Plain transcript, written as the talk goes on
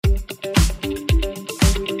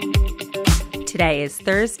Today is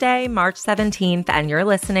Thursday, March 17th, and you're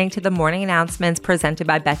listening to the morning announcements presented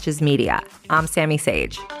by Betches Media. I'm Sammy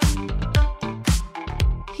Sage.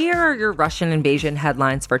 Here are your Russian invasion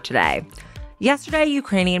headlines for today. Yesterday,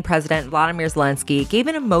 Ukrainian President Vladimir Zelensky gave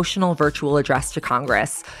an emotional virtual address to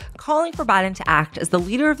Congress, calling for Biden to act as the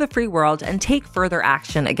leader of the free world and take further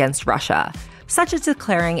action against Russia, such as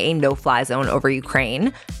declaring a no-fly zone over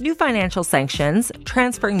Ukraine, new financial sanctions,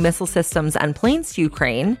 transferring missile systems and planes to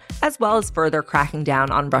Ukraine, as well as further cracking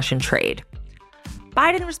down on Russian trade.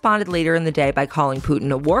 Biden responded later in the day by calling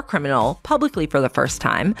Putin a war criminal publicly for the first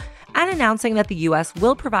time, and announcing that the U.S.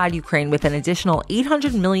 will provide Ukraine with an additional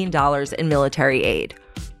 $800 million in military aid.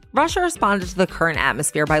 Russia responded to the current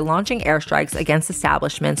atmosphere by launching airstrikes against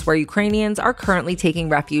establishments where Ukrainians are currently taking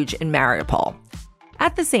refuge in Mariupol.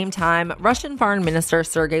 At the same time, Russian Foreign Minister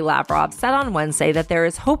Sergei Lavrov said on Wednesday that there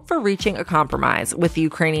is hope for reaching a compromise with the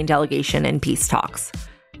Ukrainian delegation in peace talks.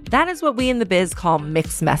 That is what we in the biz call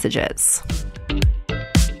mixed messages.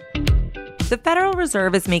 The Federal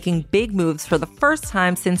Reserve is making big moves for the first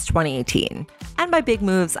time since 2018. And by big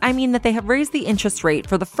moves, I mean that they have raised the interest rate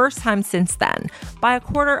for the first time since then by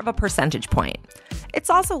 0.25 percentage point. It's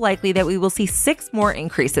also likely that we will see 6 more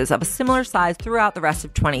increases of a similar size throughout the rest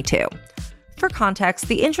of 2022. For context,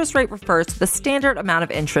 the interest rate refers to the standard amount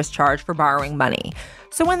of interest charged for borrowing money.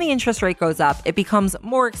 So when the interest rate goes up, it becomes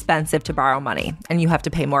more expensive to borrow money, and you have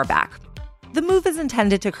to pay more back. The move is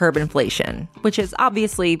intended to curb inflation, which is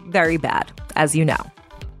obviously very bad, as you know.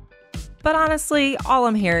 But honestly, all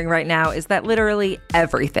I'm hearing right now is that literally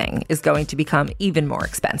everything is going to become even more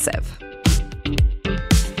expensive.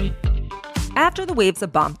 After the waves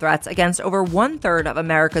of bomb threats against over 1/3 of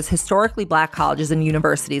America's historically black colleges and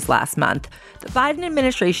universities last month, the Biden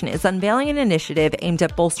administration is unveiling an initiative aimed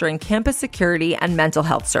at bolstering campus security and mental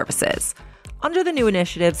health services. Under the new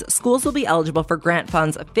initiatives, schools will be eligible for grant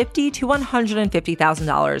funds of $50,000 to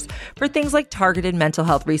 $150,000 for things like targeted mental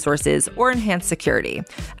health resources or enhanced security,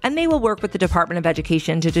 and they will work with the Department of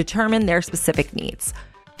Education to determine their specific needs.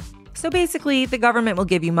 So basically, the government will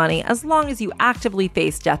give you money as long as you actively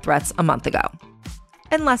faced death threats a month ago.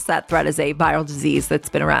 Unless that threat is a viral disease that's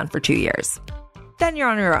been around for 2 years. Then you're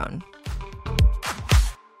on your own.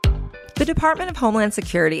 The Department of Homeland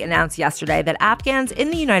Security announced yesterday that Afghans in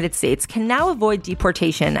the United States can now avoid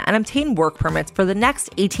deportation and obtain work permits for the next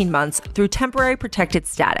 18 months through temporary protected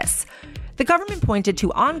status. The government pointed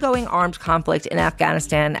to ongoing armed conflict in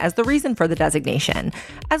Afghanistan as the reason for the designation,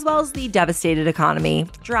 as well as the devastated economy,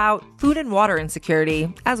 drought, food and water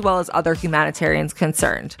insecurity, as well as other humanitarians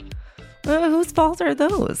concerned. Whose fault are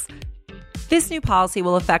those? This new policy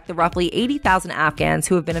will affect the roughly 80,000 Afghans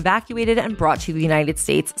who have been evacuated and brought to the United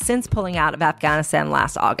States since pulling out of Afghanistan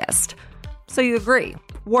last August. So you agree,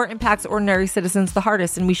 war impacts ordinary citizens the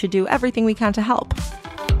hardest, and we should do everything we can to help.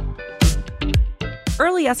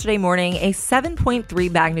 Early yesterday morning, a 7.3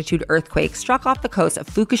 magnitude earthquake struck off the coast of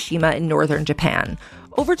Fukushima in northern Japan.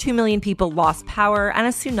 Over 2 million people lost power, and a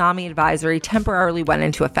tsunami advisory temporarily went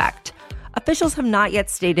into effect. Officials have not yet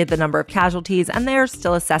stated the number of casualties, and they are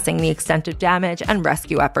still assessing the extent of damage and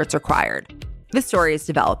rescue efforts required. The story is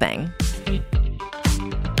developing.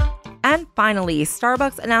 And finally,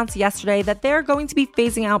 Starbucks announced yesterday that they're going to be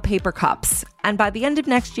phasing out paper cups. And by the end of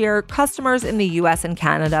next year, customers in the US and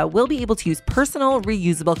Canada will be able to use personal,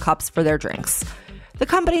 reusable cups for their drinks. The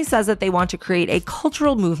company says that they want to create a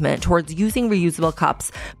cultural movement towards using reusable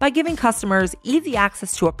cups by giving customers easy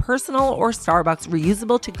access to a personal or Starbucks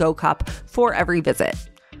reusable to-go cup for every visit.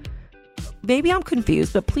 Maybe I'm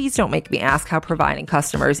confused, but please don't make me ask how providing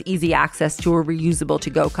customers easy access to a reusable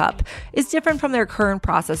to-go cup is different from their current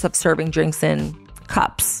process of serving drinks in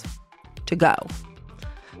cups to go.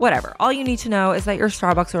 Whatever, all you need to know is that your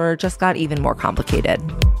Starbucks order just got even more complicated.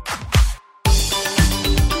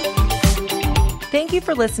 Thank you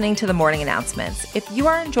for listening to the morning announcements. If you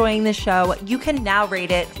are enjoying this show, you can now rate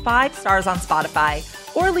it 5 stars on Spotify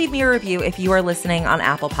or leave me a review if you are listening on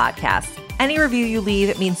Apple Podcasts. Any review you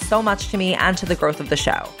leave means so much to me and to the growth of the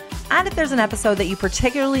show. And if there's an episode that you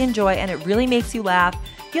particularly enjoy and it really makes you laugh,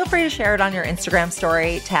 feel free to share it on your Instagram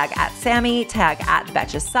story, tag @Sammy, tag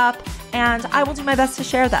 @BetchesSup, and I will do my best to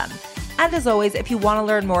share them. And as always, if you want to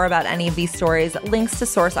learn more about any of these stories, links to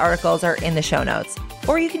source articles are in the show notes.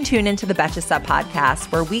 Or you can tune into the Betches Sup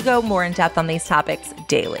podcast, where we go more in depth on these topics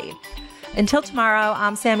daily. Until tomorrow,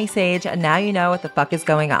 I'm Sammy Sage, and now you know what the fuck is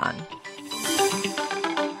going on.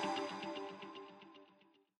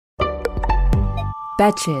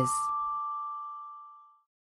 Betches.